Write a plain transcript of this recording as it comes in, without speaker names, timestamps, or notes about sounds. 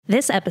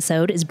This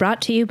episode is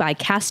brought to you by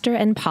Castor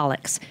and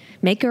Pollux,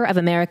 maker of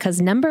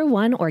America's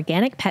 #1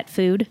 organic pet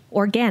food,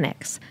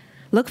 Organics.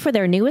 Look for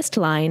their newest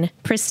line,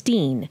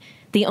 Pristine,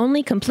 the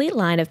only complete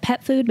line of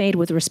pet food made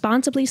with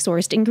responsibly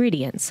sourced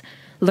ingredients.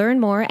 Learn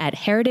more at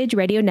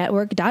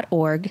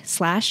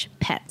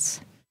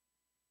heritageradionetwork.org/pets.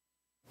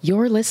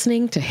 You're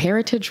listening to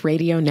Heritage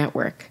Radio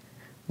Network.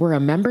 We're a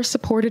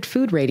member-supported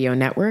food radio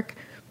network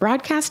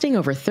broadcasting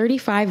over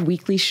 35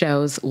 weekly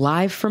shows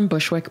live from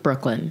Bushwick,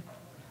 Brooklyn.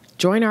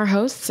 Join our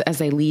hosts as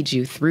they lead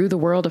you through the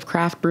world of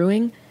craft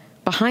brewing,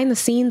 behind the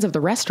scenes of the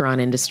restaurant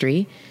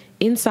industry,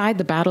 inside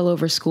the battle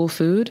over school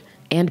food,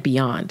 and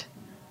beyond.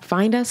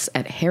 Find us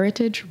at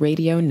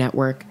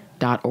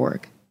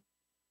heritageradionetwork.org.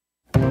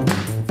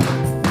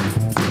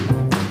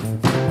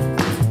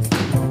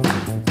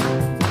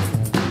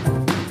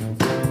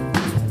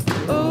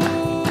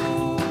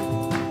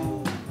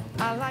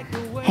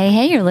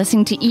 Hey, you're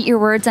listening to Eat Your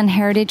Words on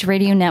Heritage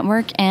Radio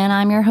Network, and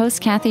I'm your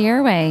host, Kathy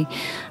Airway.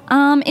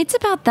 It's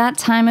about that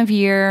time of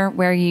year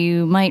where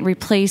you might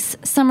replace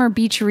summer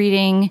beach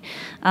reading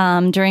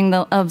during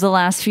the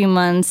last few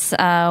months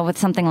with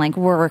something like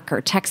work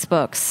or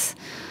textbooks.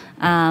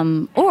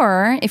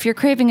 Or if you're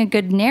craving a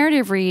good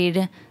narrative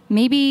read,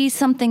 maybe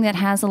something that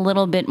has a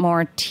little bit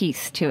more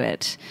teeth to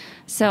it.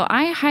 So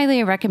I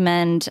highly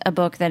recommend a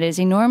book that is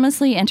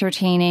enormously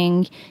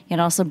entertaining, yet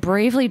also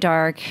bravely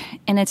dark,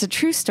 and it's a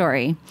true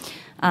story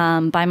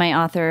by my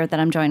author that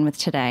I'm joined with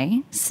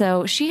today.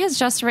 So she has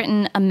just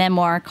written a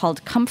memoir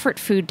called Comfort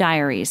Food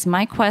Diaries,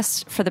 My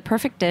Quest for the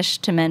Perfect Dish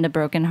to Mend a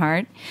Broken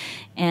Heart,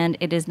 and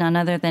it is none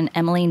other than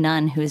Emily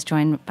Nunn, who is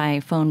joined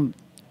by phone.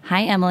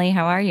 Hi, Emily.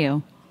 How are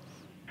you?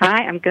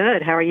 Hi, I'm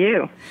good. How are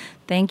you?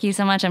 Thank you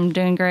so much. I'm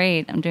doing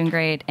great.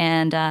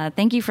 And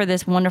thank you for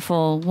this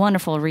wonderful,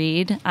 wonderful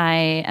read.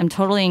 I am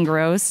totally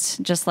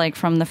engrossed, just like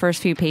from the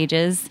first few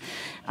pages.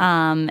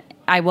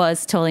 I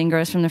was totally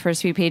engrossed from the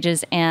first few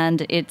pages,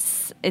 and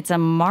it's a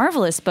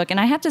marvelous book. And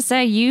I have to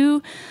say,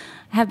 you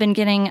have been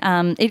getting,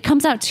 it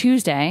comes out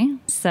Tuesday,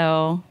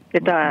 so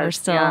it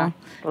does.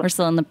 We're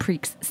still in the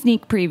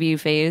sneak preview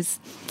phase.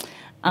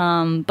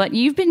 But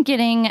you've been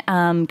getting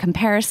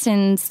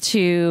comparisons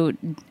to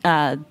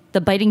the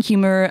biting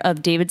humor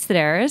of David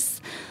Sedaris,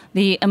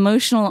 the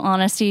emotional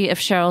honesty of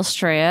Cheryl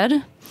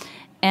Strayed,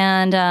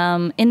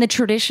 and in the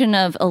tradition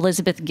of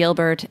Elizabeth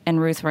Gilbert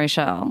and Ruth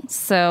Rochelle.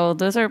 So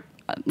those are,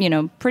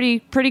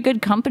 pretty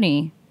good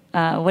company.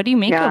 What do you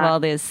make of all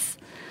this?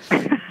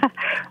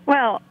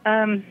 Well,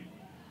 oh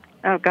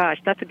gosh,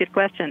 that's a good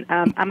question.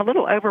 I'm a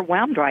little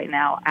overwhelmed right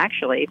now,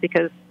 actually,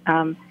 because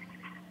I'm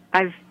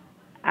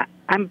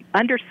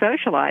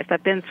under-socialized.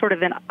 I've been sort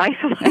of in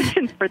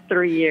isolation for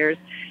 3 years.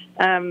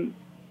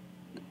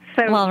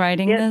 So while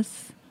writing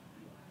this?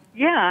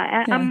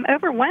 Yeah, I'm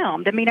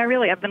overwhelmed. I mean,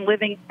 I've been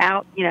living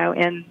out,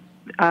 in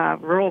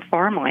rural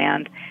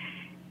farmland,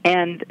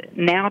 and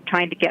now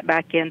trying to get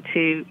back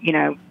into,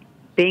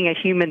 being a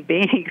human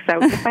being.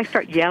 So if I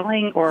start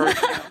yelling or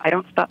I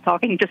don't stop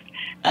talking, just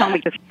tell me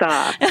to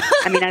stop.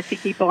 I mean, I see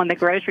people in the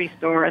grocery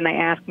store and they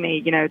ask me,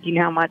 do you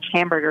know how much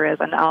hamburger is?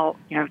 And I'll,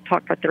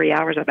 talk for 3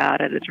 hours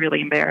about it. It's really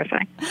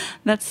embarrassing.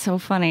 That's so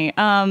funny.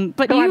 I'm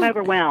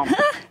overwhelmed.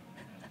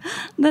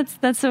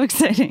 That's so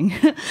exciting.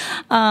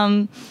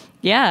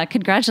 Yeah,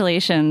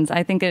 congratulations.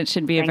 I think it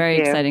should be a very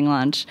exciting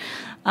launch.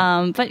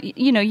 But,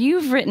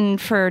 you've written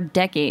for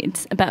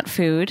decades about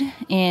food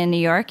in New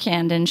York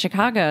and in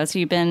Chicago. So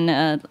you've been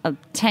a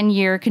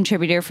 10-year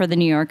contributor for The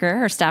New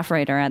Yorker, or staff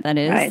writer, that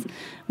is, right,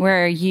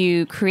 where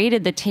you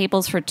created the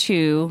Tables for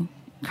Two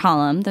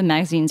column, the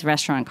magazine's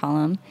restaurant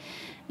column.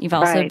 You've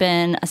also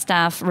been a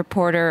staff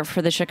reporter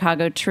for the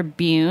Chicago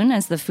Tribune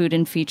as the food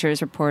and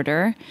features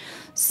reporter.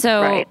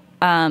 So,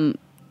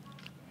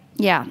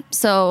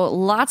 so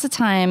lots of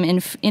time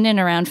in and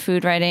around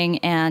food writing,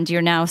 and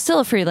you're now still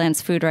a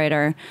freelance food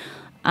writer.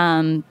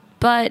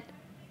 But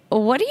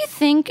what do you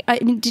think?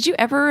 Did you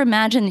ever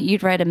imagine that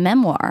you'd write a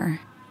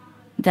memoir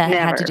that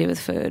had to do with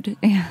food?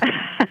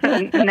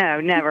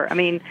 No, never. I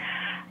mean,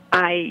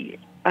 I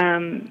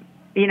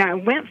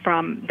went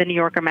from the New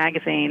Yorker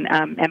magazine,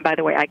 and by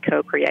the way, I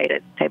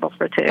co-created Tables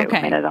for Two. Okay.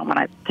 I mean, I don't want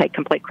to take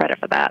complete credit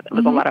for that. It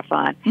was a lot of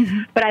fun.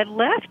 Mm-hmm. But I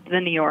left the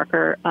New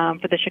Yorker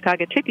for the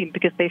Chicago Tribune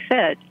because they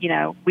said,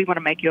 we want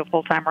to make you a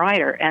full-time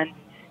writer. And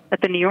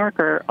at the New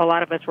Yorker, a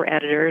lot of us were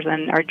editors,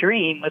 and our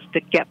dream was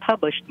to get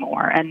published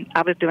more. And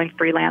I was doing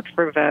freelance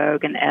for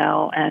Vogue and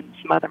Elle and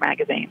some other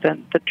magazines.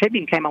 And the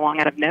Tribune came along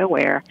out of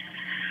nowhere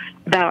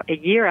about a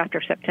year after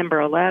September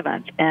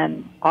 11th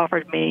and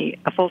offered me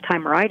a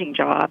full-time writing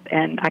job.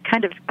 And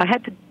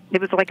it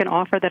was like an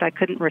offer that I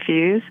couldn't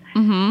refuse.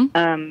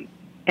 Mm-hmm.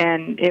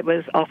 And it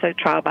was also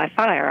trial by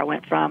fire. I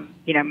went from,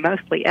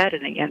 mostly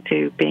editing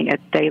into being a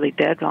daily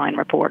deadline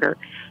reporter.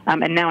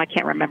 And now I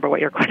can't remember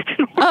what your question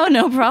was. Oh,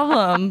 no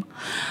problem.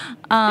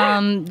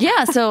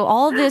 So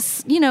all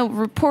this,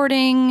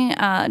 reporting,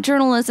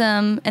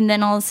 journalism, and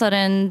then all of a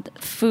sudden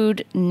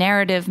food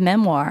narrative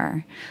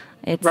memoir.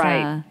 It's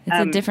a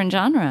different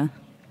genre.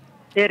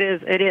 It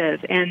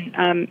is.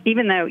 And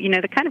even though,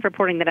 the kind of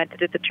reporting that I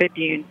did at the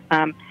Tribune,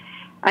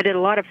 I did a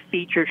lot of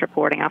features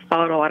reporting. I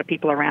followed a lot of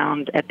people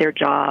around at their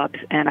jobs,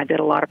 and I did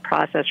a lot of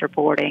process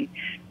reporting.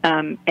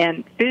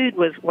 And food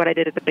was what I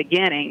did at the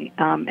beginning.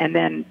 And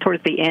then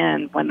towards the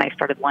end, when they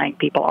started laying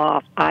people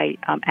off, I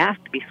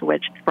asked to be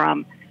switched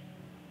from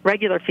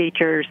regular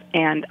features,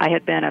 and I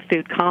had been a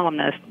food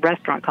columnist,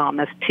 restaurant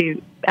columnist,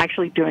 to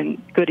actually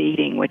doing good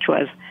eating, which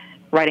was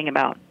writing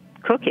about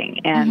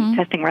cooking and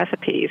testing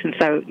recipes. And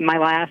so my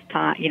last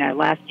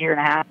year and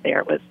a half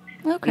there was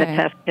in the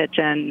test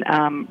kitchen,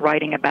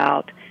 writing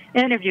about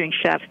and interviewing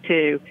chefs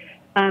too.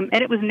 And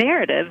it was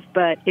narrative,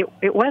 but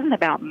it wasn't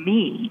about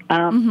me.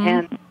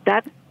 And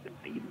that,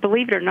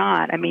 believe it or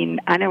not, I mean,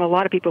 I know a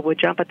lot of people would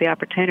jump at the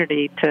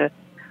opportunity to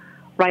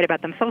write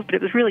about themselves, but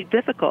it was really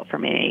difficult for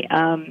me.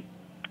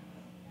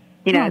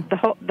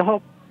 The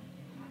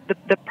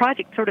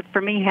project sort of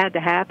for me had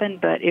to happen,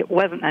 but it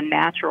wasn't a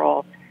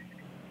natural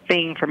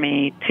thing for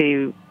me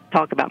to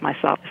talk about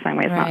myself the same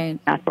way it's not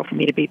natural for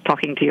me to be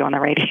talking to you on the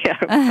radio.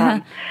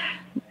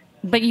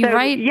 But you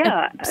write,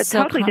 a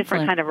totally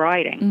different kind of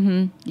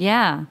writing.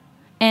 Yeah.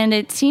 And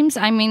it seems,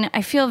 I mean,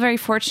 I feel very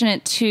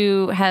fortunate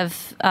to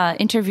have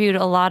interviewed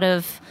a lot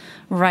of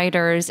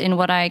writers in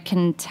what I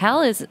can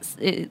tell is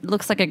it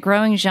looks like a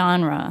growing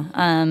genre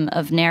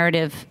of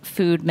narrative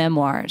food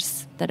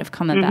memoirs that have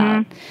come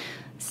about.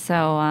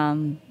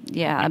 So,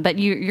 but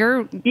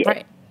you're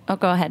right. Oh,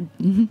 go ahead.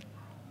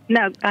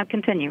 No,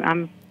 continue.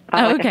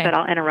 Like I said,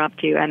 I'll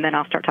interrupt you, and then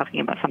I'll start talking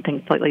about something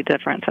completely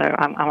different. So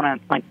I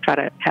want to try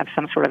to have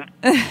some sort of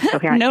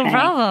coherent No chain.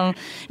 problem.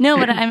 No,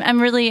 but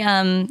I'm really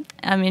I'm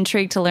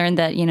intrigued to learn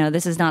that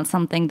this is not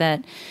something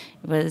that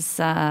was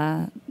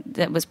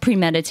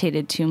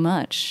premeditated too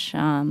much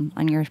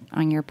on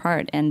your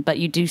part, but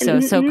you do so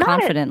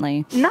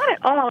confidently. Not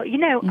at all.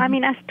 I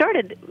mean, I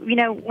started.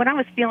 When I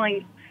was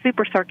feeling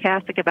super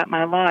sarcastic about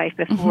my life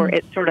before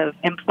it sort of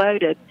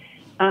imploded.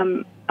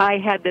 I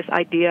had this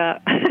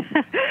idea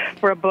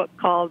for a book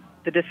called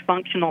The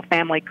Dysfunctional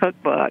Family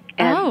Cookbook.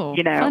 And,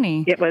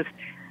 funny. It was,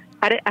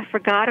 I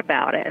forgot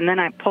about it. And then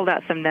I pulled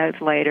out some notes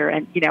later,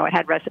 and, it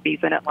had recipes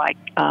in it like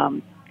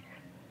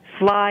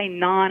sly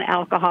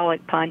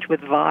non-alcoholic punch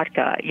with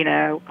vodka,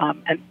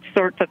 and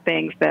sorts of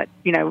things that,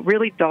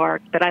 really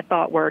dark that I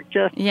thought were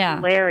just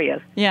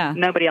hilarious. Yeah.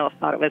 Nobody else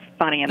thought it was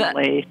funny in the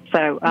least.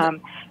 So, I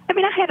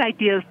had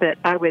ideas that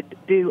I would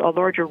do a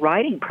larger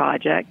writing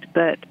project,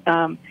 but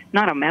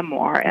not a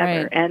memoir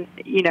ever. Right. And,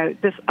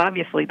 this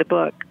obviously the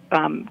book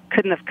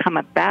couldn't have come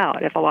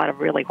about if a lot of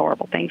really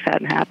horrible things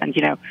hadn't happened.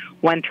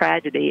 One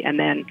tragedy, and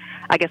then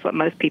I guess what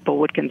most people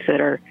would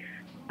consider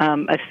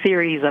a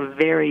series of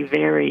very,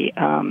 very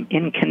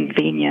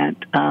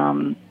inconvenient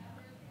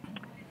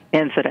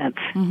incidents,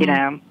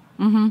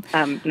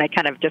 and they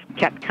kind of just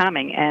kept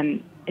coming.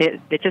 And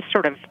it just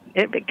sort of,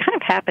 it kind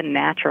of happened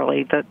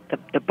naturally,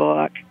 the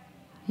book.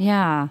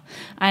 Yeah.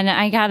 And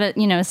I gotta,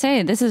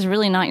 say, this is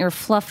really not your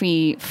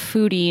fluffy,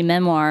 foodie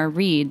memoir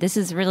read.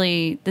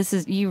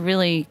 You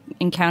really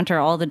encounter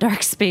all the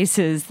dark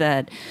spaces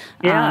that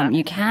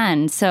you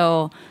can.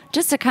 So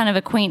just to kind of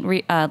acquaint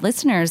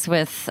listeners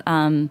with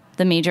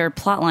the major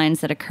plot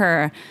lines that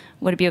occur,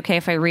 would it be okay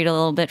if I read a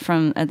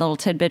little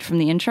tidbit from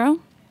the intro?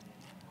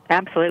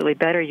 Absolutely.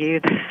 Better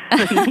you than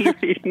me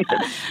reading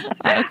it.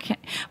 Okay.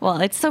 Well,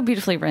 it's so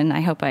beautifully written.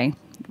 I hope I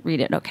read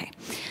it. Okay.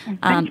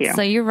 Thank you.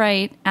 So you're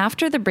right.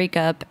 After the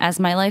breakup, as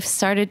my life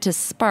started to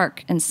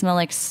spark and smell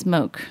like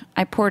smoke,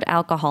 I poured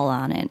alcohol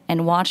on it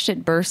and watched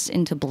it burst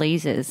into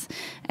blazes,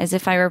 as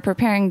if I were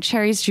preparing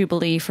Cherry's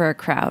Jubilee for a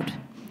crowd.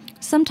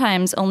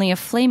 Sometimes only a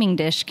flaming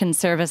dish can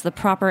serve as the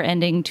proper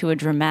ending to a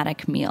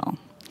dramatic meal.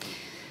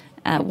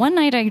 One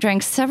night I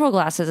drank several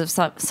glasses of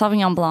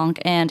Sauvignon Blanc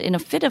and, in a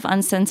fit of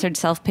uncensored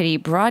self-pity,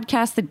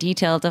 broadcast the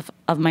details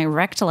of my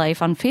wrecked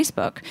life on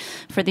Facebook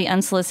for the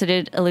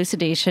unsolicited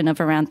elucidation of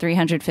around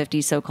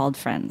 350 so-called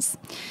friends.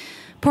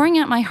 Pouring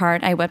out my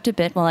heart, I wept a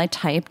bit while I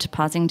typed,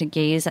 pausing to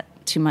gaze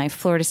to my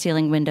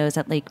floor-to-ceiling windows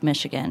at Lake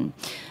Michigan.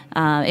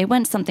 It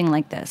went something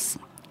like this.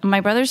 My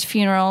brother's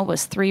funeral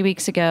was 3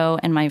 weeks ago,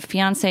 and my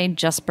fiancé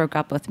just broke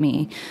up with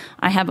me.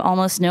 I have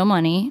almost no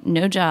money,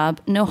 no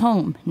job, no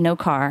home, no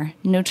car,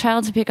 no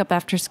child to pick up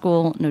after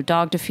school, no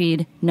dog to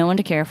feed, no one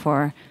to care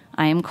for.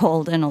 I am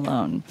cold and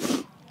alone.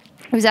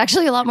 It was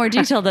actually a lot more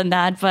detailed than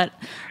that, but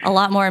a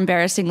lot more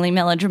embarrassingly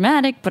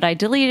melodramatic, but I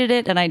deleted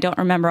it, and I don't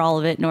remember all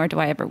of it, nor do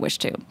I ever wish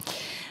to.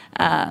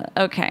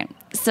 Okay.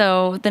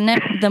 So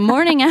the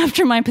morning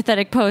after my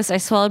pathetic post, I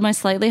swallowed my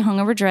slightly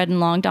hungover dread and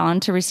longed on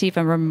to receive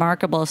a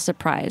remarkable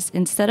surprise.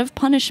 Instead of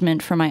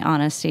punishment for my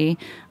honesty,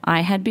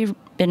 I had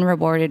been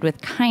rewarded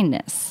with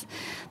kindness.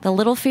 The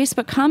little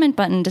Facebook comment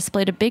button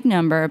displayed a big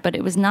number, but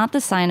it was not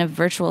the sign of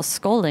virtual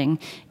scolding.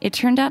 It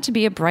turned out to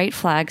be a bright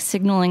flag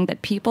signaling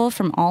that people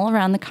from all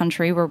around the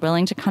country were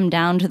willing to come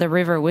down to the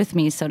river with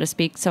me, so to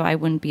speak, so I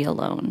wouldn't be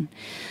alone.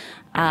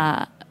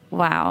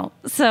 Wow.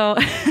 So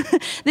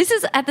this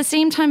is at the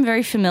same time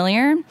very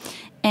familiar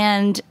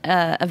and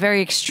a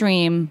very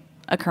extreme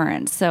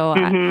occurrence. So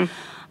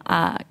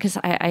because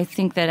I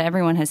think that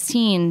everyone has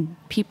seen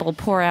people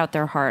pour out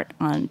their heart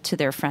to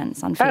their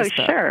friends on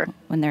Facebook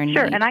when they're in need.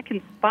 And I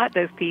can spot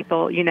those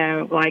people,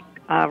 like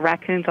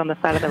raccoons on the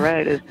side of the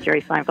road, as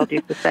Jerry Seinfeld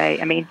used to say.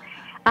 I mean,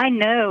 I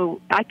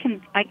know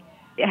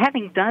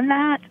having done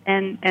that,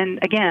 and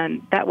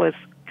again, that was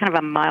kind of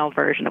a mild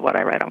version of what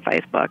I read on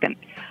Facebook, and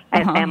I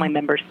had family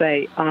members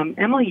say,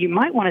 Emily, you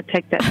might want to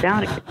take that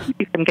down. It could keep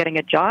you from getting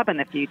a job in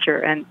the future.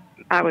 And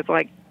I was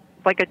like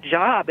a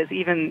job is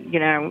even,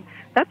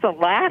 that's the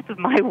last of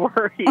my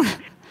worries.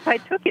 I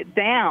took it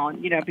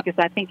down, because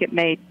I think it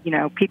made,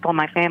 people in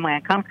my family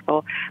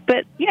uncomfortable.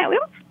 But, it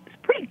was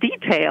pretty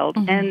detailed.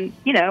 And,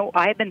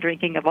 I had been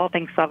drinking, of all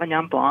things,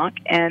 Sauvignon Blanc.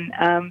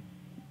 And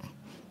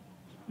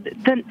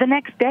the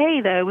next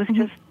day, though, was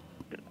just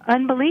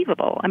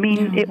unbelievable. I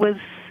mean, it was...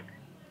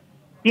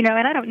 and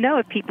I don't know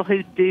if people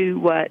who do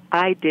what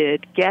I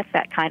did get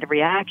that kind of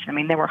reaction. I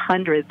mean, there were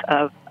hundreds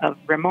of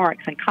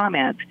remarks and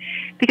comments,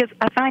 because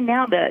I find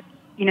now that,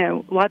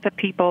 lots of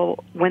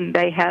people, when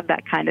they have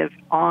that kind of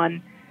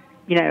in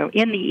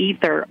the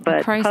ether,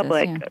 but crisis,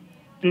 public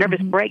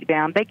nervous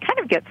breakdown, they kind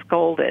of get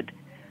scolded.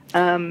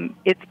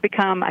 It's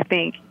become, I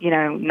think,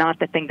 not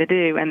the thing to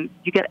do, and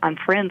you get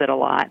unfriended a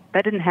lot.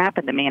 That didn't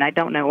happen to me, and I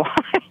don't know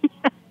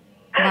why.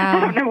 Wow. I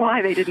don't know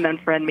why they didn't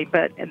unfriend me,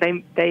 but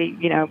they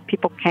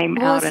people came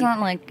out and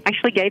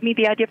actually gave me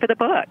the idea for the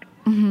book.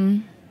 Mm-hmm.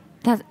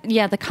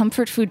 The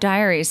Comfort Food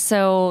Diaries.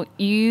 So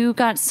you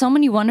got so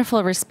many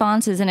wonderful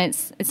responses, and it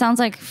sounds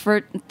like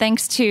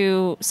thanks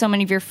to so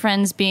many of your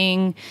friends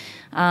being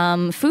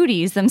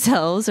foodies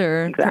themselves,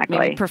 or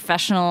maybe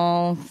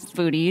professional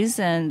foodies,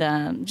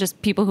 and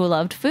just people who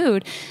loved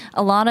food.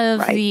 A lot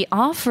of the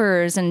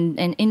offers and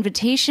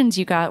invitations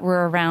you got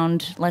were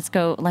around,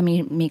 let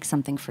me make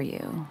something for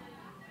you.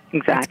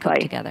 Exactly. Let's cook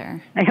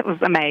together. It was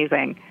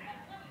amazing.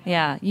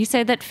 Yeah. You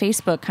say that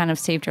Facebook kind of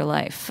saved your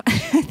life.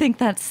 I think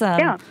that's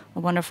a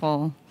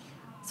wonderful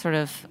sort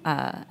of,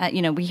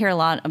 we hear a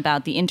lot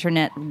about the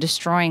internet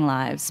destroying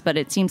lives, but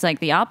it seems like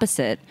the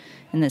opposite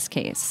in this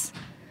case.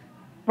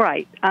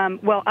 Right.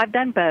 Well, I've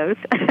done both.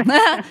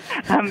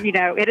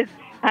 It is,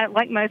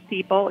 like most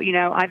people,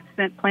 I've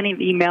sent plenty of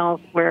emails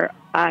where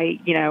I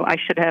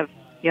should have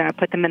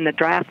put them in the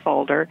draft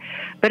folder.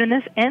 But in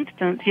this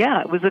instance,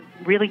 it was a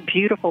really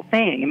beautiful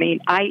thing. I mean,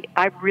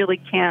 I really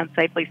can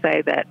safely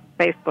say that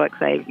Facebook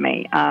saved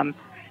me.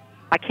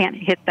 I can't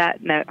hit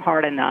that note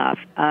hard enough.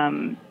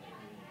 And,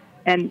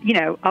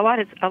 a lot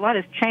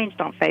has changed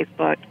on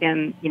Facebook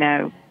in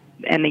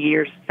the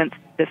years since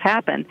this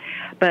happened.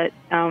 But,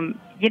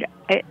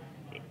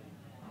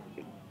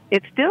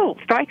 it still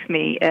strikes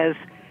me as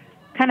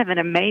kind of an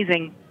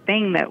amazing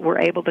thing that we're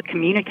able to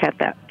communicate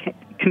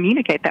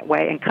that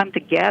way and come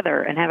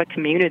together and have a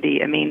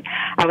community. I mean,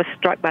 I was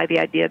struck by the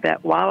idea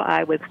that while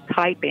I was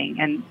typing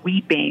and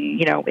weeping,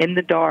 in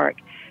the dark,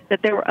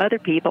 that there were other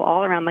people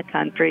all around the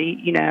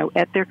country,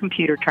 at their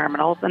computer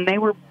terminals, and they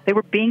were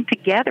being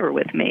together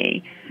with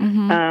me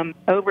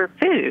over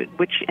food,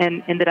 which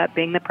ended up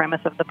being the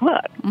premise of the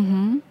book.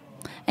 Mm-hmm.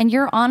 And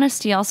your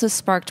honesty also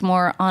sparked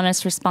more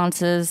honest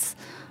responses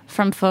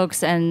from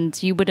folks,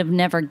 and you would have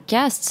never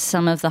guessed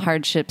some of the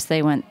hardships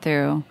they went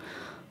through.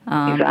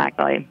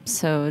 Exactly.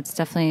 So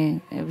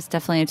it was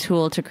definitely a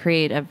tool to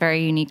create a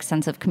very unique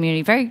sense of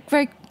community, very,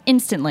 very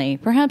instantly.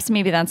 Perhaps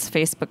maybe that's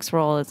Facebook's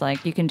role, is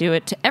like you can do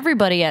it to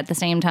everybody at the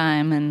same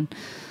time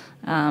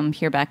and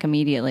hear back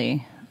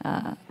immediately.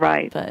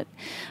 Right. But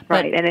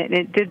and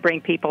it did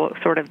bring people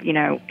sort of,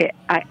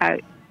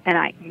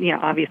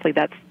 obviously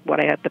that's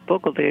what I hope the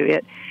book will do.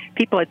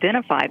 People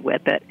identified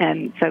with it,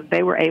 and so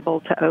they were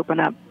able to open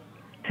up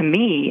to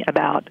me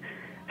about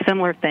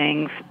similar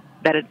things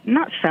that are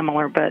not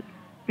similar, but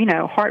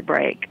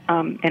heartbreak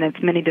in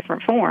its many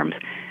different forms.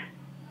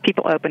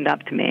 People opened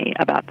up to me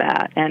about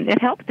that, and it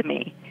helped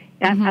me.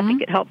 And I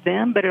think it helped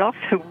them, but it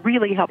also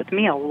really helped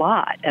me a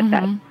lot at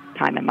that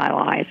time in my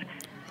life.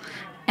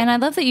 And I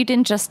love that you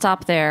didn't just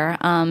stop there.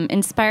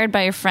 Inspired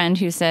by a friend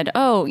who said,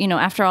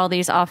 after all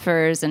these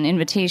offers and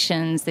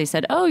invitations, they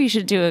said, you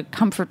should do a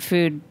comfort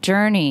food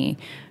journey.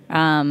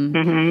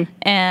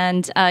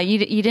 And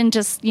you didn't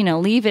just,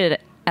 leave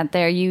it at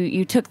there.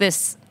 You took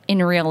this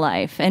in real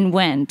life and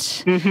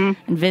went and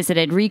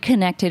visited,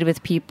 reconnected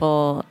with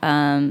people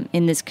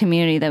in this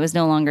community that was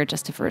no longer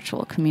just a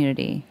virtual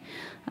community.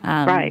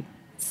 Right.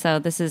 So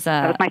this is...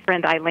 that was my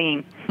friend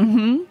Eileen.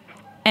 Mm-hmm.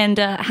 And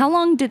how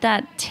long did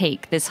that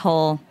take, this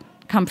whole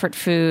comfort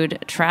food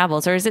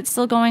travels, or is it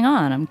still going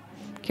on? I'm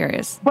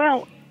curious.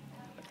 Well,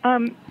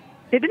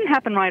 it didn't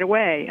happen right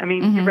away. I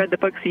mean, you read the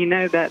book, so you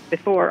know that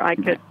before I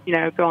could,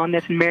 go on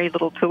this merry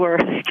little tour,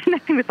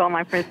 connecting with all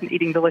my friends and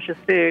eating delicious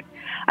food,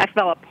 I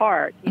fell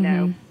apart,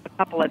 a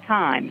couple of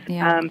times.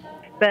 Yeah.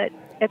 But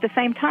at the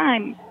same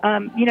time,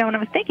 when I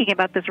was thinking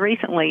about this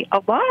recently,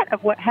 a lot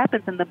of what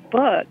happens in the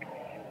book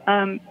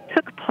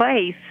took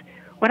place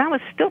when I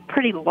was still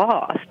pretty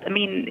lost. I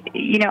mean,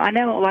 I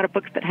know a lot of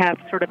books that have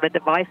sort of a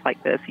device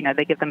like this.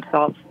 They give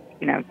themselves,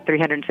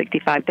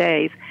 365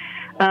 days.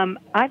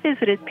 I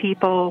visited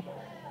people.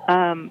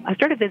 I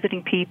started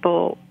visiting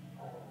people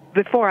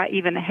before I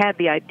even had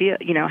the idea,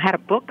 had a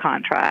book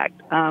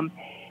contract.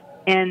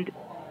 And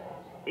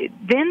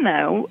then,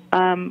 though,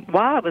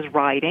 while I was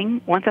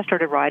writing, once I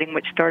started writing,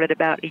 which started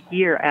about a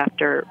year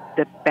after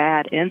the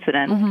bad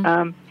incident,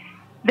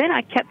 then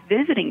I kept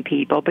visiting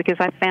people because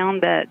I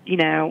found that,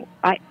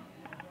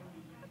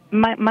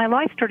 my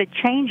life started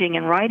changing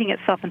and writing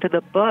itself into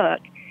the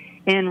book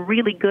in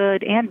really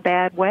good and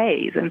bad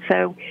ways. And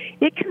so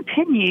it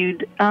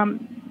continued.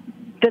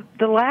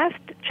 The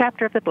last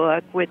chapter of the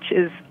book, which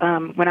is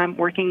when I'm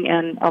working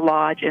in a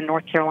lodge in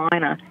North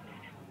Carolina,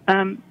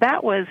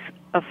 that was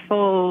a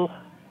full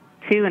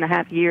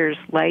 2.5 years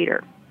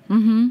later.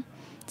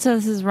 So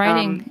this is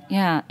writing,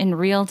 in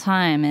real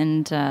time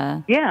and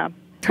totally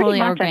pretty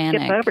much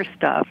organic. I skip over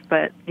stuff,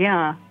 but there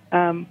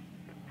are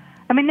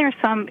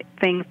some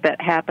things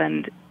that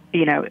happened.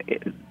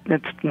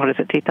 It's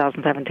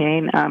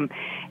 2017.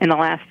 In the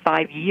last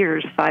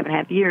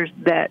 5.5 years,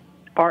 that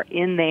are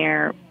in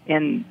there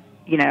in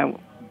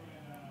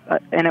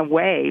a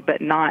way,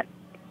 but not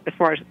as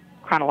far as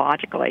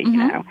chronologically.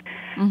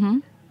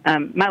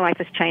 My life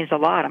has changed a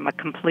lot. I'm a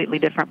completely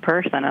different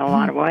person in a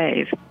lot of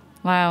ways.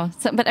 Wow.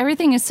 So, but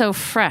everything is so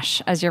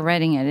fresh as you're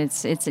writing it.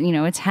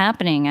 It's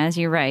happening as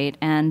you write.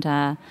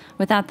 And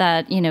without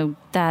that,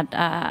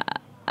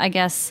 I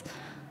guess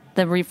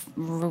the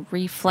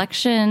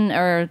reflection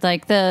or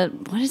like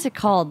what is it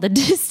called? The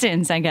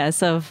distance, I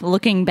guess, of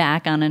looking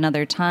back on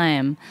another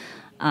time.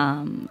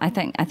 I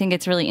think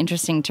it's really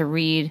interesting to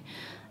read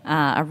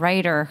a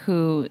writer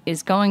who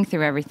is going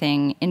through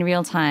everything in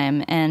real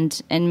time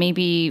and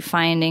maybe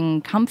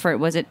finding comfort.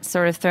 Was it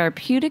sort of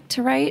therapeutic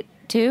to write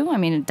too? I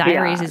mean,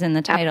 Diaries is in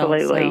the title.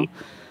 Absolutely.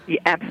 So. Yeah,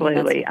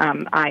 absolutely.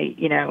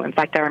 In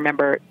fact, I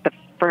remember the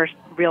first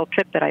real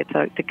trip that I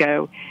took to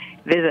go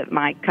visit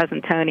my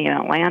cousin Tony in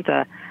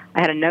Atlanta. I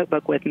had a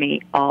notebook with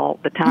me all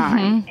the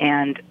time.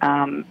 And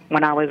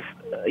when I was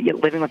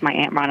living with my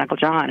Aunt Ron and Uncle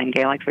John in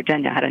Gay Lakes,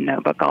 Virginia, I had a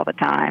notebook all the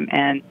time.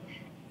 And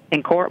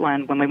in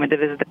Cortland, when we went to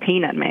visit the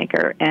peanut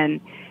maker.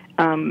 And,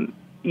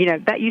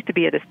 that used to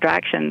be a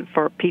distraction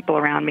for people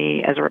around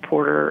me as a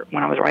reporter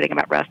when I was writing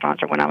about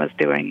restaurants or when I was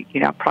doing,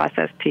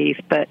 processed piece.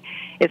 But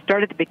it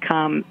started to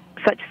become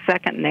such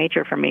second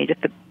nature for me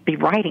just to be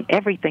writing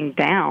everything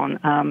down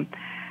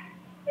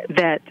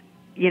that,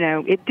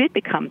 it did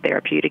become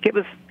therapeutic. It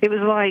was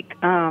like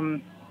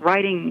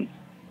writing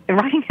in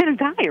a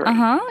diary,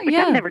 which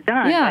I've never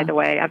done, by the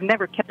way. I've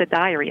never kept a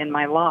diary in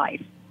my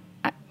life.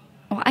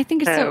 Well, I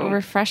think it's so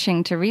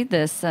refreshing to read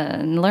this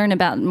and learn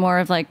about more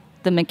of like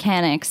the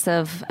mechanics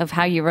of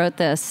how you wrote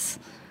this.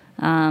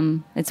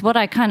 It's what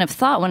I kind of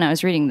thought when I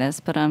was reading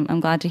this, but I'm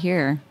glad to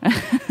hear.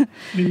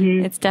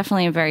 It's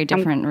definitely a very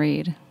different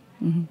read.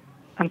 I'm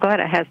glad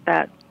it has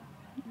that.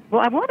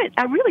 Well,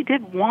 I really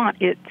did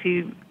want it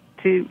to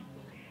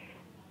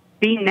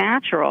be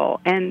natural,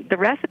 and the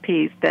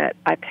recipes that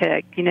I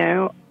picked,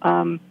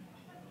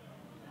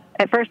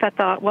 at first I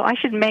thought, well, I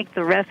should make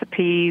the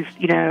recipes,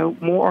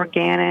 more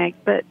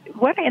organic. But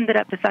what I ended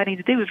up deciding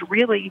to do is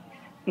really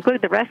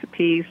include the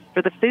recipes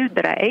for the food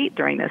that I ate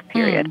during this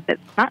period.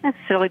 It's not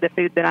necessarily the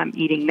food that I'm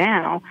eating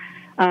now.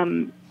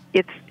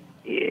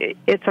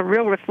 It's a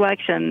real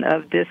reflection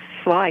of this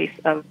slice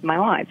of my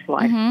life.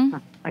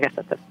 I guess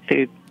that's a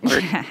food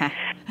word.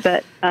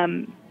 But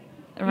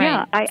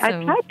right.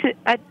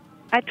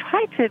 I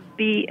tried to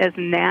be as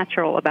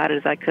natural about it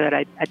as I could.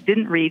 I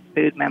didn't read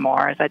food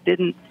memoirs.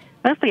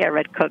 Mostly I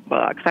read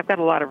cookbooks. I've got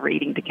a lot of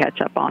reading to catch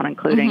up on,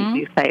 including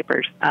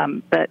newspapers.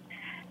 But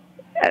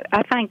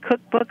I find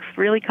cookbooks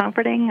really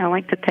comforting. I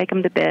like to take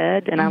them to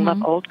bed, and I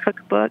love old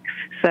cookbooks.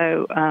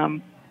 So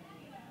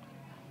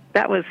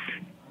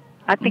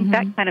I think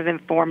that kind of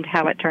informed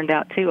how it turned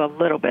out, too, a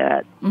little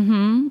bit.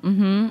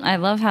 I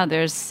love how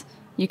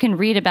you can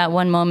read about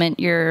one moment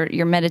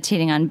you're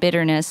meditating on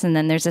bitterness, and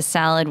then there's a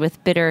salad with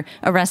a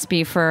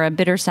recipe for a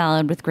bitter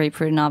salad with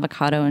grapefruit and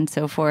avocado and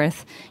so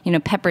forth,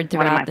 peppered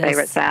throughout this. One of my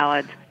favorite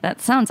salads.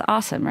 That sounds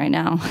awesome right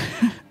now.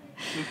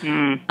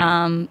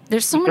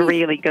 There's so many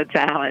really good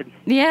salad.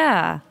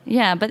 Yeah,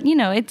 but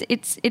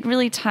it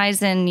really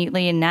ties in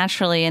neatly and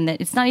naturally, and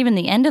it's not even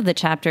the end of the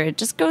chapter. It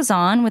just goes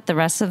on with the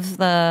rest of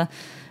the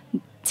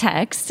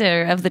text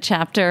or of the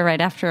chapter right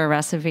after a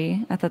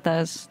recipe. I thought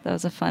that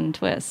was a fun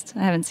twist. I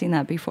haven't seen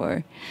that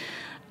before.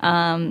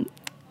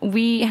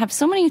 We have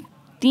so many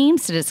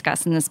themes to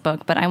discuss in this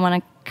book, but I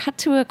want to cut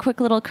to a quick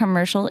little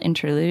commercial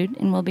interlude,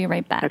 and we'll be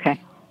right back.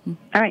 Okay.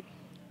 All right.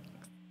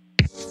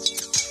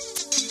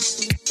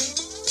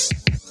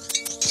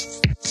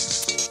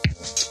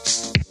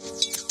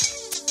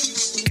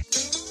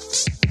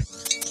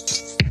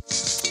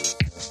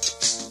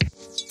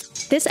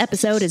 This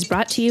episode is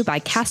brought to you by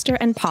Castor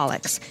and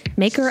Pollux,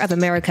 maker of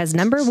America's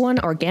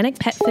 #1 organic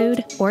pet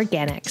food,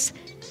 Organics.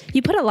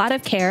 You put a lot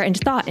of care and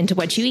thought into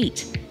what you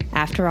eat.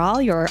 After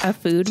all, you're a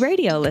food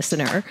radio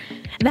listener.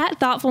 That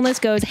thoughtfulness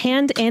goes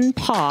hand in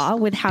paw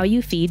with how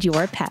you feed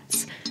your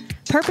pets.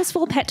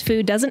 Purposeful pet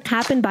food doesn't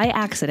happen by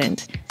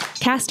accident.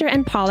 Castor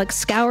and Pollux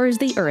scours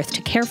the earth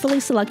to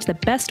carefully select the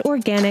best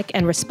organic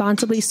and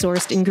responsibly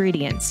sourced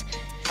ingredients.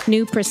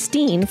 New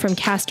Pristine from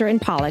Castor and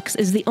Pollux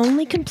is the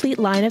only complete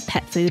line of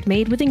pet food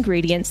made with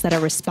ingredients that are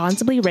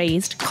responsibly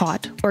raised,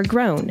 caught, or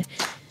grown.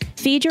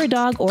 Feed your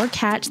dog or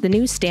cat the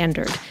new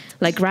standard,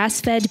 like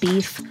grass-fed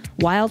beef,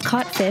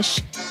 wild-caught fish,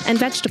 and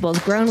vegetables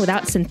grown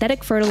without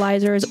synthetic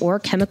fertilizers or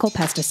chemical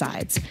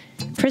pesticides.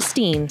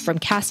 Pristine from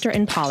Castor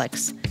and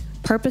Pollux.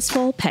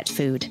 Purposeful pet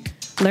food.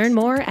 Learn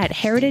more at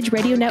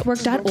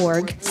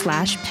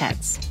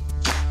heritageradionetwork.org/pets.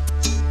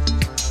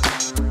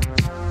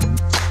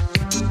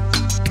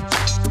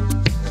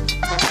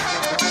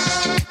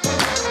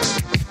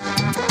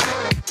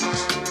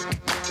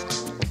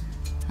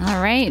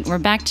 All right, we're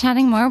back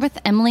chatting more with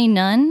Emily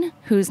Nunn,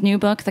 whose new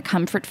book, The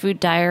Comfort Food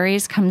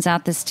Diaries, comes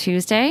out this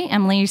Tuesday.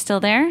 Emily, you still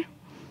there?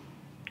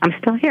 I'm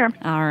still here.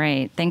 All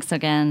right, thanks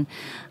again.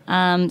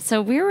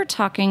 So we were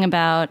talking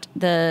about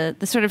the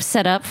sort of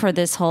setup for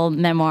this whole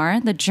memoir,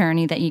 the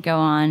journey that you go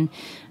on,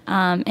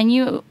 and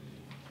you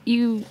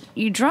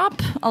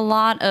drop a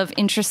lot of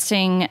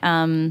interesting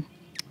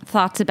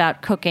thoughts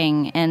about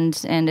cooking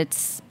and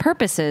its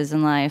purposes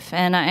in life,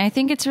 and I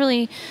think it's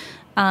really.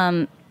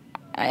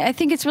 I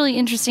think it's really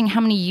interesting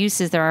how many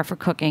uses there are for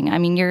cooking. I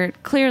mean, you're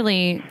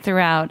clearly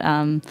throughout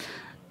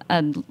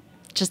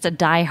just a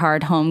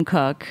diehard home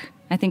cook.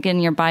 I think in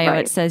your bio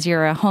It says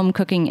you're a home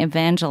cooking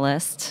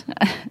evangelist.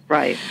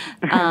 Right.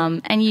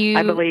 And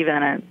I believe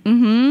in it.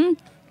 Mm-hmm.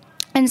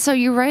 And so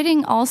you're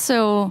writing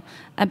also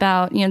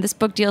about, this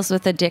book deals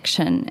with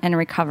addiction and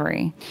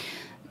recovery.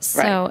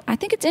 So I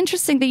think it's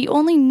interesting that you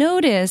only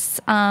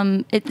notice,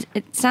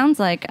 it sounds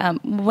like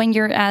when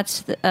you're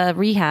at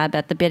rehab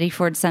at the Betty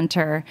Ford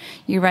Center,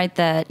 you write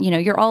that,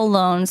 you're all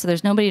alone, so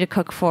there's nobody to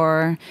cook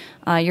for.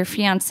 Your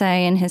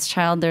fiance and his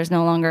child, there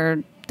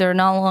are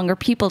no longer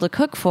people to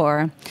cook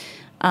for.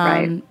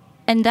 And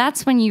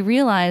that's when you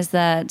realize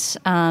that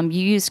you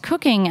use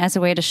cooking as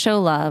a way to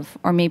show love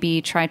or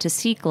maybe try to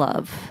seek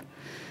love.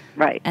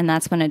 Right. And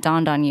that's when it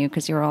dawned on you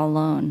because you're all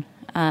alone.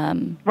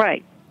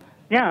 Right.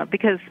 Yeah,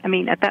 because,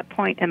 at that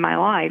point in my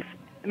life,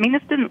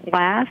 this didn't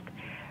last,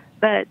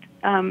 but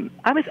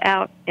I was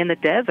out in the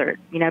desert.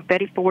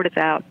 Betty Ford is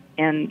out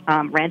in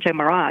Rancho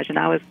Mirage, and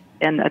I was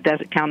in a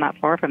desert town not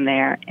far from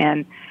there.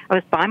 And I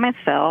was by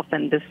myself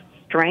in this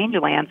strange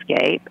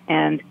landscape,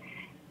 and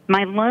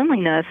my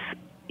loneliness,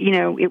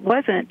 it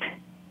wasn't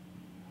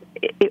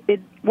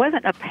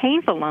a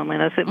painful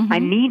loneliness. I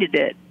needed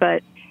it,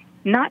 but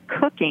not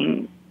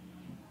cooking,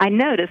 I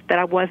noticed that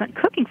I wasn't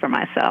cooking for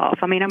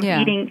myself. I'm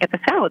eating at the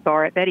salad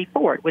bar at Betty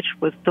Ford, which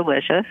was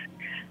delicious.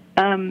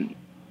 And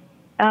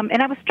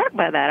I was struck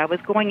by that. I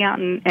was going out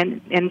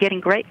and getting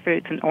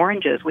grapefruits and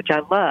oranges, which I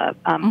love.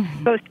 So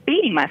I was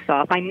feeding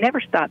myself. I never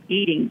stopped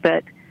eating,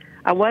 but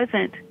I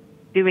wasn't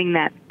doing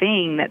that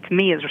thing that to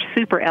me is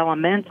super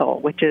elemental,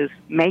 which is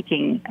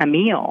making a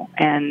meal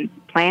and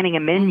planning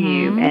a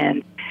menu.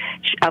 And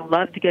I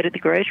love to go to the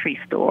grocery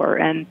store.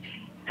 And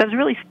so I was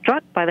really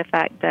struck by the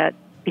fact that,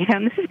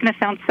 and this is going to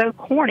sound so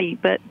corny,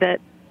 but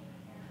that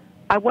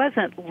I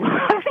wasn't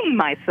loving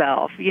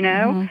myself,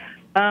 I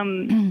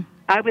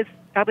was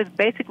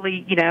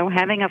basically,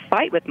 having a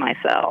fight with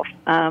myself.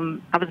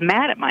 I was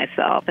mad at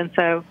myself. And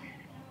so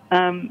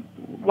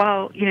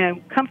while,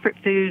 comfort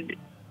food,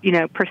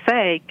 per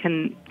se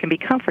can be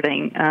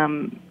comforting,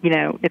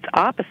 its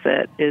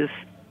opposite is,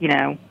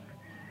 it's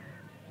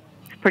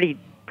pretty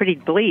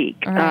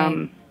bleak.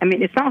 Right.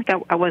 It's not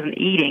like I wasn't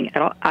eating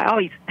at all. I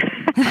always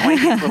eat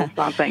a little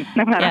something.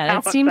 No matter how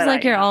it seems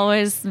like you're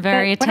always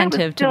very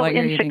attentive to what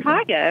you're eating. In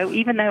Chicago,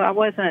 even though I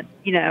wasn't,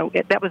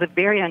 that was a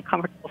very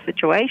uncomfortable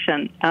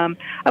situation, I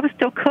was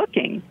still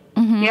cooking.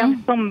 I was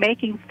still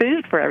making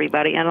food for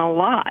everybody and a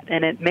lot,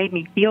 and it made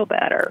me feel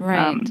better.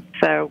 Right.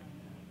 So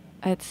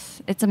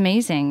it's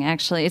amazing,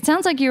 actually. It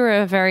sounds like you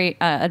were a very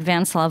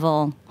advanced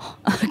level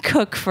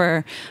cook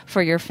for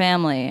your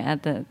family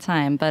at the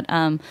time. But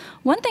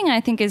one thing I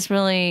think is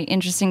really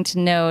interesting to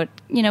note,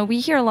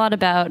 we hear a lot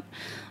about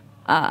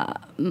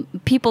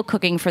people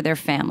cooking for their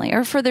family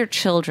or for their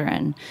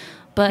children.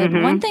 But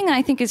one thing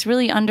I think is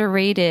really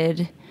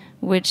underrated,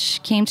 which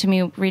came to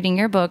me reading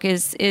your book,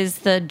 is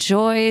the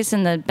joys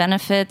and the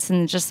benefits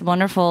and just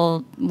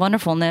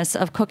wonderfulness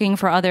of cooking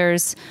for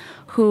others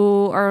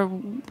who are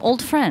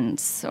old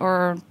friends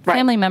or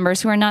family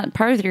members who are not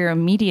part of your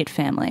immediate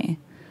family.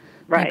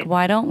 Right. Like,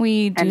 why don't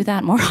we do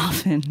that more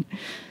often?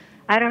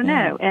 I don't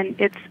know. And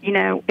it's,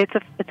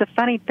 it's a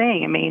funny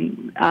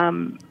thing. I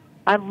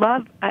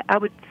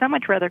would so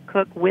much rather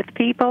cook with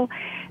people.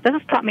 This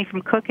has stopped me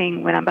from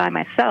cooking when I'm by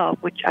myself,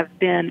 which I've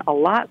been a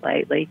lot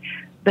lately.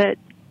 But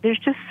there's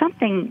just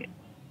something,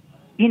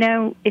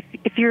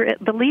 if you're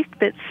the least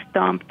bit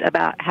stumped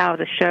about how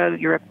to show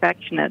your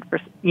affection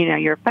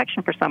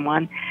for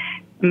someone,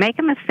 make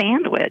them a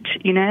sandwich,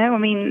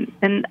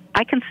 and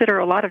I consider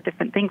a lot of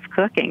different things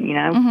cooking,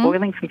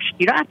 boiling some,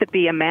 you don't have to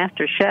be a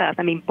master chef.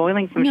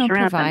 Boiling some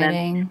shrimp and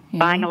then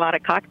buying a lot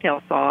of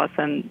cocktail sauce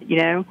and,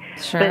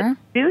 Sure. But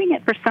doing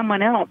it for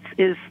someone else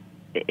is,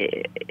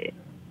 it's,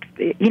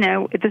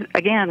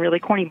 again, really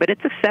corny, but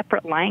it's a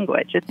separate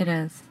language. It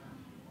is.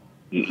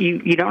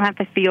 You don't have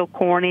to feel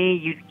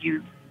corny.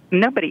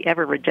 Nobody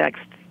ever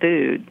rejects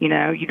food.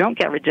 You don't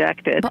get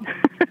rejected.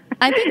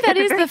 I think that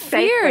is the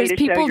fear. Is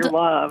people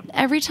love.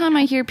 Every time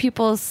I hear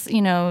people,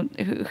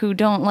 who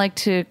don't like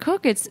to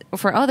cook, it's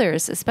for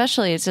others,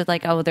 especially. It's just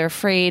like, oh, they're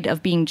afraid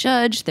of being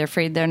judged. They're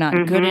afraid they're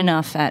not good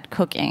enough at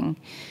cooking.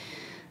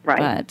 Right.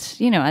 But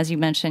as you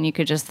mentioned, you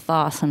could just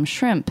thaw some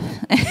shrimp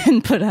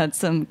and put out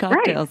some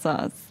cocktail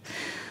sauce.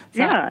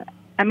 So, yeah.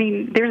 I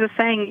mean, there's a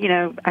saying,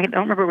 I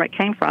don't remember where it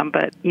came from,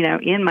 but,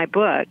 in my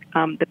book,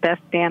 the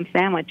best damn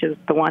sandwich is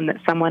the one that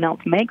someone else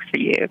makes for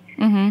you.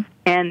 Mm-hmm.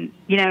 And,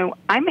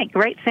 I make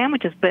great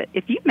sandwiches, but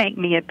if you make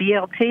me a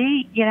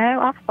BLT,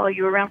 I'll follow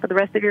you around for the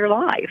rest of your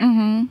life.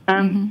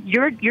 Mm-hmm.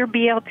 Your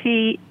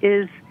BLT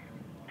is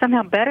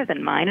somehow better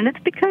than mine, and it's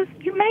because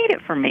you made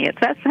it for me. It's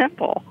that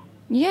simple.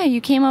 Yeah,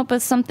 you came up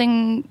with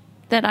something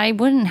that I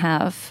wouldn't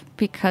have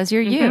because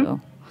you're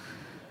you.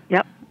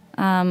 Yep.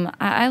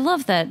 I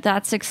love that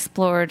that's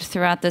explored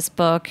throughout this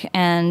book,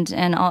 and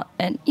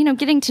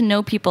getting to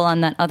know people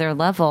on that other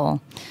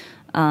level,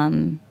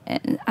 through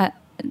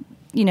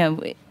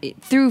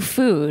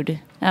food,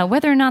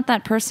 whether or not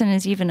that person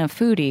is even a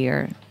foodie,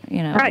 or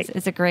right.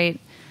 it's a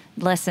great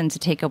lesson to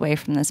take away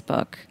from this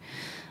book.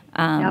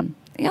 Yep.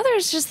 The other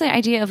is just the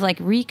idea of like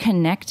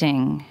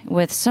reconnecting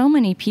with so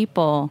many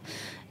people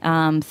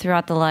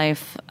throughout the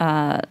life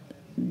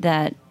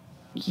that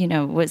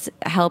was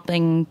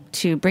helping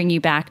to bring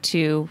you back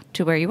to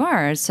where you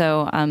are.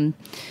 So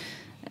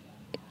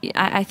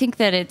I think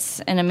that it's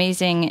an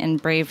amazing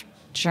and brave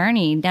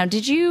journey. Now,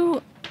 did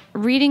you,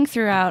 reading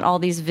throughout all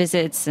these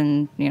visits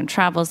and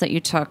travels that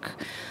you took,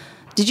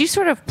 did you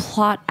sort of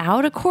plot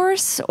out a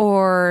course,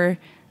 or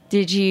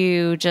did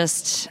you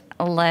just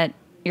let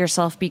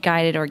yourself be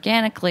guided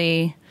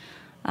organically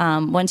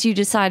once you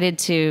decided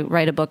to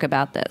write a book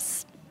about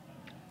this?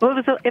 Well,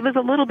 it was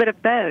a little bit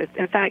of both.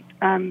 In fact,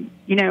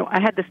 I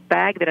had this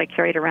bag that I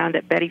carried around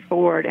at Betty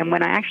Ford, and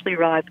when I actually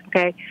realized,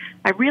 okay,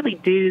 I really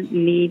do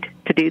need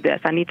to do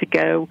this. I need to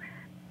go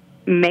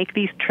make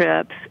these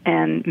trips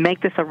and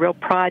make this a real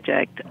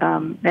project.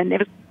 And it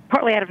was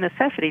partly out of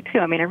necessity, too.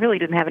 I mean, I really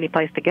didn't have any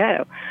place to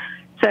go.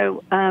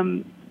 So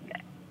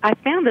I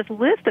found this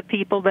list of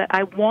people that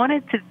I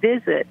wanted to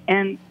visit,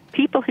 and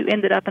people who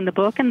ended up in the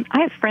book, and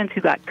I have friends who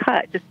got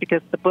cut just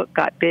because the book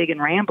got big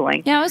and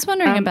rambling. Yeah, I was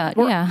wondering about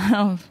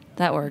how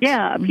that works.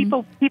 Yeah,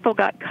 people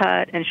got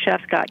cut and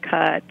chefs got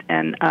cut,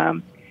 and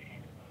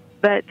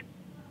but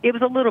it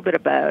was a little bit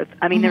of both.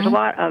 I mean, there's a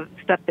lot of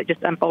stuff that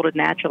just unfolded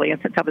naturally,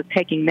 and since I was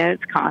taking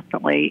notes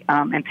constantly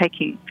and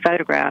taking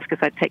photographs,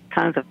 because I take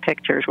tons of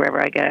pictures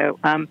wherever I go,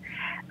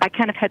 I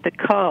kind of had to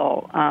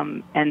cull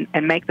and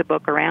make the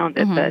book around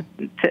it. But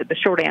the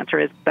short answer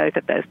is both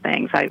of those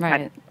things.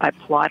 I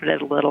plotted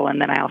it a little, and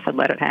then I also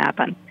let it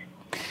happen.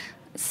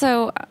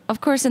 So,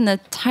 of course, in the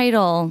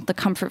title, The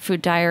Comfort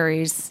Food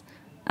Diaries,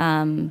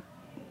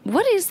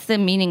 what is the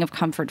meaning of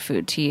comfort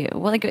food to you?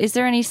 Well, is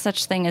there any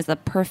such thing as the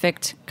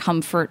perfect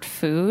comfort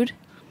food?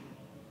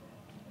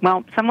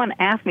 Well, someone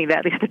asked me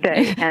that the other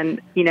day, and,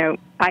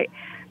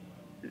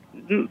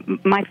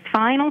 my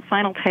final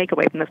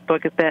takeaway from this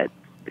book is that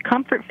the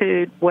comfort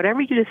food, whatever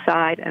you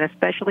decide, and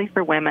especially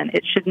for women,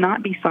 it should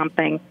not be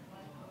something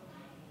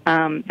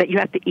that you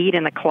have to eat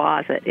in the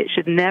closet. It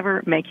should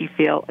never make you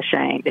feel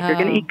ashamed. If you're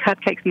going to eat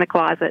cupcakes in the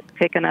closet,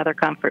 pick another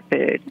comfort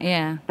food.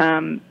 Yeah.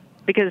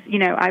 Because,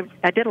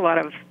 I did a lot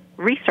of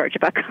research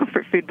about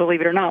comfort food, believe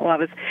it or not, while I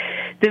was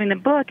doing the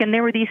book, and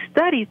there were these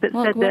studies that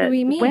said that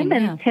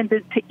women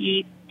tended to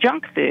eat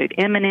junk food,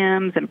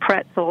 M&Ms and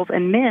pretzels,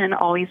 and men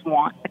always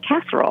want a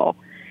casserole.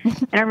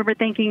 And I remember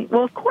thinking,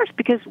 well, of course,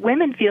 because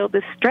women feel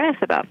this stress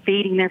about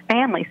feeding their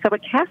family. So a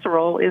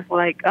casserole is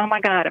like, oh, my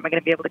God, am I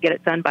going to be able to get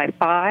it done by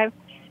 5?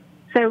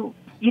 So,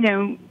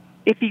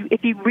 if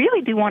you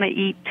really do want to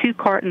eat 2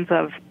 cartons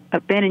of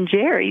Ben &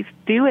 Jerry's,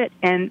 do it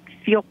and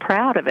feel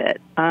proud of it.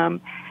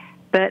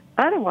 But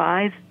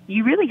otherwise,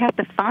 you really have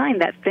to find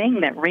that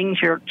thing that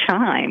rings your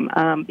chime.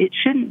 It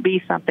shouldn't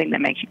be something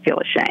that makes you feel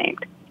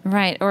ashamed.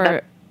 Right.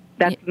 Or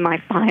that's my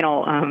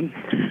final...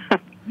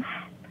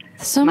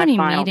 so many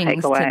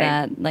meanings to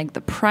that, like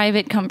the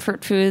private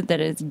comfort food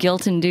that is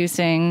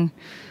guilt-inducing.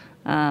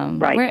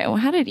 Right.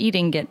 How did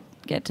eating get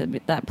to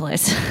that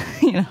place?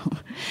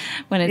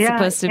 When it's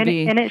supposed to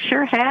be. And it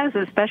sure has,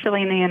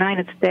 especially in the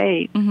United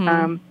States.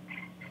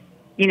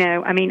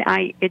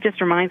 It just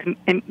reminds me,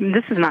 and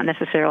this is not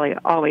necessarily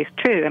always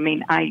true. I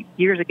mean,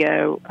 years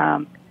ago,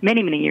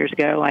 many years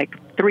ago, like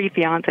 3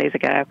 fiancés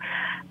ago,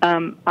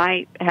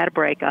 I had a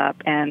breakup,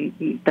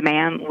 and the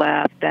man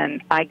left,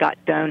 and I got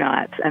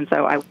donuts, and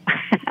so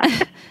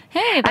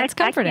hey, that's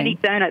comforting. I can't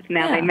eat donuts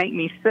now; they make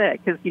me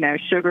sick because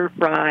sugar,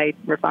 fried,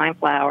 refined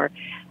flour.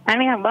 I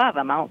mean, I love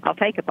them. I'll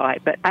take a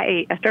bite, but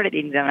I started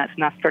eating donuts,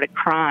 and I started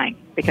crying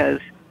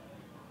because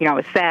I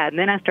was sad, and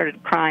then I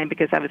started crying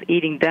because I was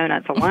eating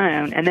donuts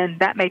alone, and then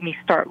that made me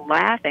start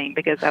laughing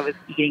because I was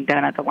eating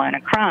donuts alone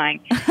and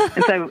crying.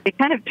 And so it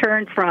kind of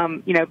turned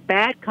from,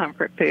 bad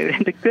comfort food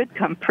into good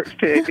comfort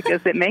food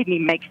because it made me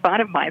make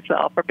fun of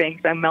myself for being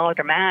so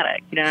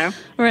melodramatic,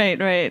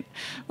 Right.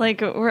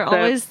 Like, we're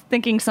always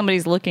thinking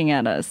somebody's looking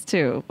at us,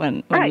 too,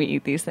 when we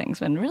eat these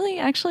things, when really,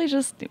 actually,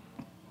 just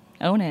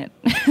Own it.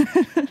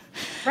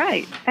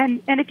 Right.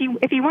 And if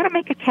you want to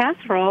make a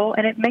casserole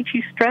and it makes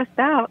you stressed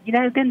out,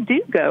 then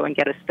do go and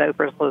get a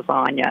Stouffer's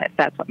lasagna if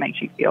that's what makes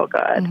you feel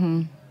good.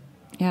 Mm-hmm.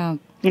 Yeah.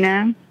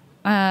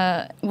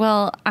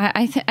 Well,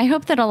 I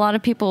hope that a lot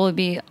of people will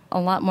be a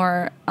lot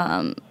more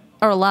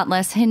or a lot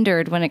less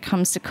hindered when it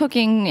comes to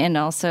cooking and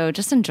also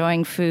just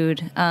enjoying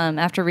food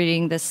after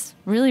reading this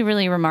really,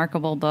 really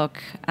remarkable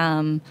book.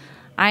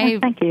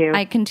 Thank you.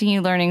 I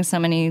continue learning so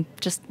many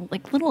just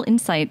like little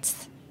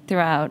insights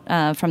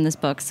throughout from this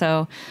book.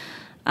 So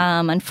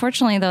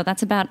unfortunately, though,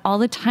 that's about all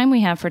the time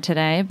we have for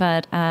today.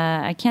 But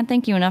I can't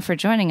thank you enough for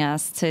joining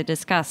us to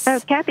discuss. Oh,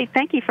 Kathy,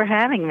 thank you for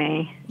having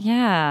me.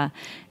 Yeah.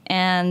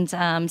 And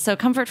so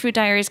Comfort Food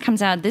Diaries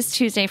comes out this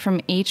Tuesday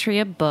from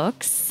Atria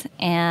Books.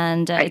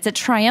 And it's a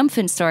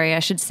triumphant story, I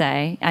should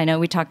say. I know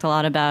we talked a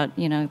lot about,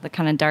 the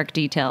kind of dark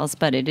details,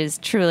 but it is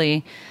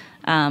truly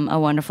a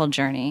wonderful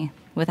journey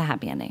with a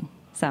happy ending.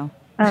 So.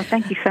 Oh,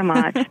 thank you so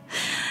much.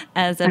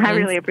 I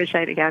really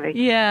appreciate it, Gabby.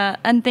 Yeah,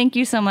 and thank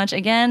you so much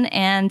again.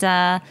 And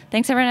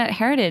thanks, everyone at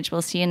Heritage.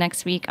 We'll see you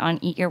next week on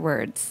Eat Your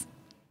Words.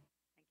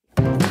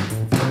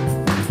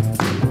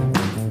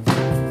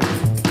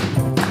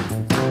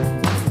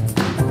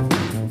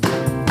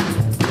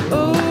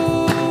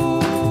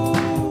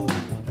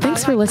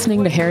 Thanks for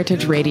listening to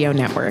Heritage Radio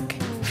Network,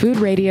 food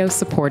radio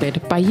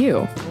supported by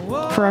you.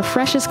 For our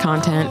freshest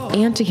content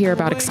and to hear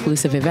about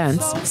exclusive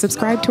events,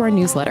 subscribe to our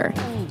newsletter.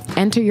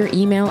 Enter your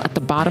email at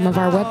the bottom of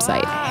our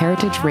website,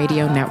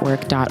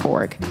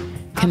 heritageradionetwork.org.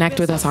 Connect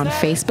with us on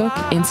Facebook,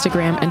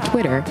 Instagram, and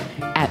Twitter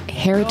at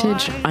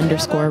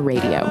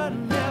heritage_radio.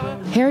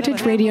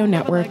 Heritage Radio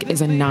Network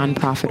is a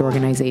nonprofit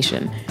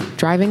organization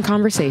driving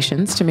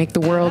conversations to make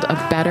the world a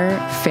better,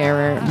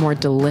 fairer, more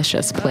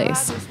delicious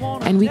place.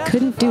 And we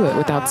couldn't do it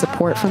without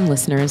support from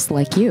listeners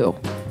like you.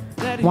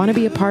 Want to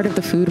be a part of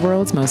the food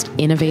world's most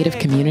innovative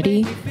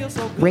community?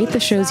 Rate the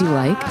shows you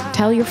like,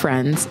 tell your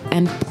friends,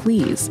 and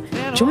please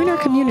join our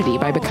community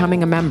by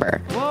becoming a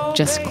member.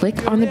 Just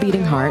click on the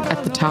beating heart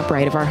at the top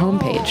right of our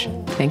homepage.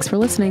 Thanks for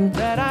listening.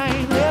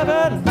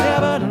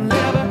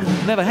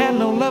 Never had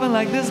no loving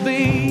like this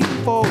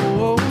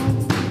before.